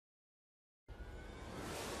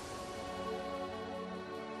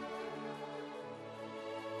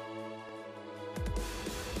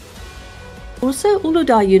Bursa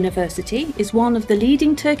Uludag University is one of the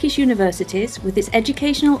leading Turkish universities with its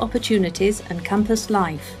educational opportunities and campus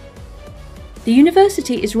life. The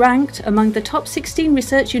university is ranked among the top 16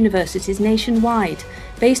 research universities nationwide,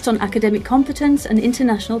 based on academic competence and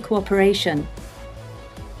international cooperation.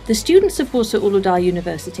 The students of Bursa Uludag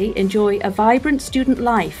University enjoy a vibrant student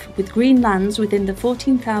life with green lands within the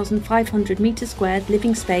 14,500 metre squared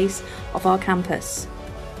living space of our campus.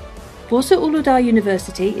 Bursa Uludag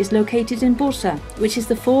University is located in Bursa, which is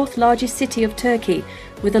the fourth largest city of Turkey,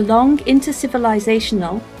 with a long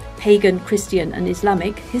intercivilizational, pagan, Christian and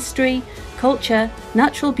Islamic history, culture,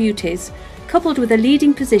 natural beauties, coupled with a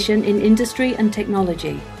leading position in industry and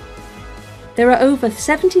technology. There are over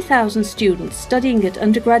 70,000 students studying at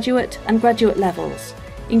undergraduate and graduate levels,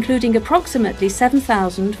 including approximately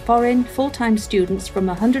 7,000 foreign full-time students from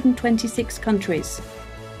 126 countries.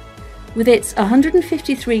 With its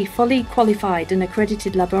 153 fully qualified and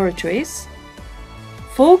accredited laboratories,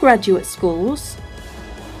 4 graduate schools,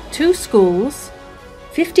 2 schools,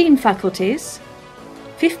 15 faculties,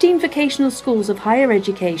 15 vocational schools of higher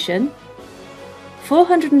education,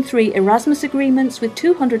 403 Erasmus agreements with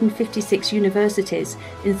 256 universities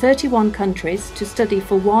in 31 countries to study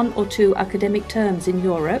for 1 or 2 academic terms in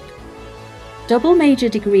Europe, double major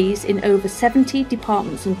degrees in over 70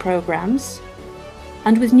 departments and programs,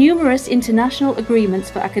 and with numerous international agreements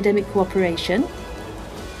for academic cooperation,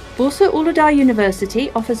 Bursa Uludag University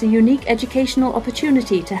offers a unique educational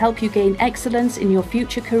opportunity to help you gain excellence in your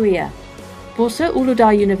future career. Bursa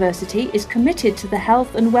Uludag University is committed to the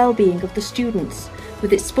health and well-being of the students,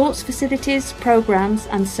 with its sports facilities, programs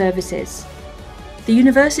and services. The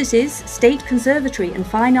university's State Conservatory and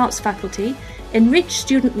Fine Arts faculty enrich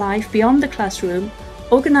student life beyond the classroom,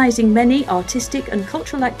 organising many artistic and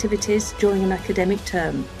cultural activities during an academic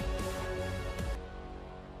term.